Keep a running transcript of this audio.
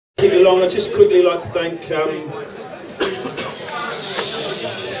Keep it long. I'd just quickly like to thank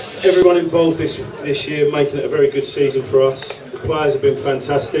everyone involved this year, making it a very good season for us. The players have been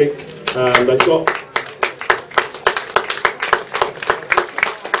fantastic.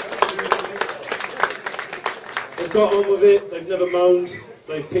 They've got on with it. They've never moaned.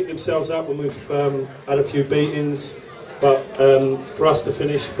 They've picked themselves up when we've had a few beatings. But for us to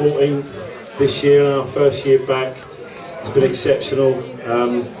finish 14th this year in our first year back, it's been exceptional.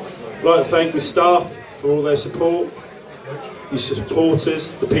 I'd like to thank my staff for all their support, your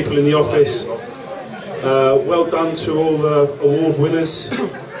supporters, the people in the office. Well done to all the award winners.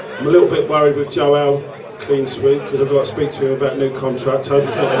 I'm a little bit worried with Joel, clean sweep, because I've got to speak to him about a new contract. I hope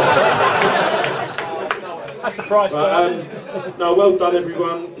he's not going to take the That's the price. no, well done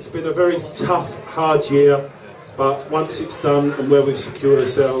everyone. It's been a very tough, hard year, but once it's done and where we've secured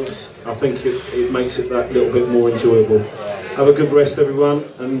ourselves, I think it makes it that little bit more enjoyable. Have a good rest everyone,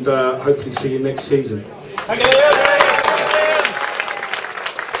 and hopefully see you next season. Thank you.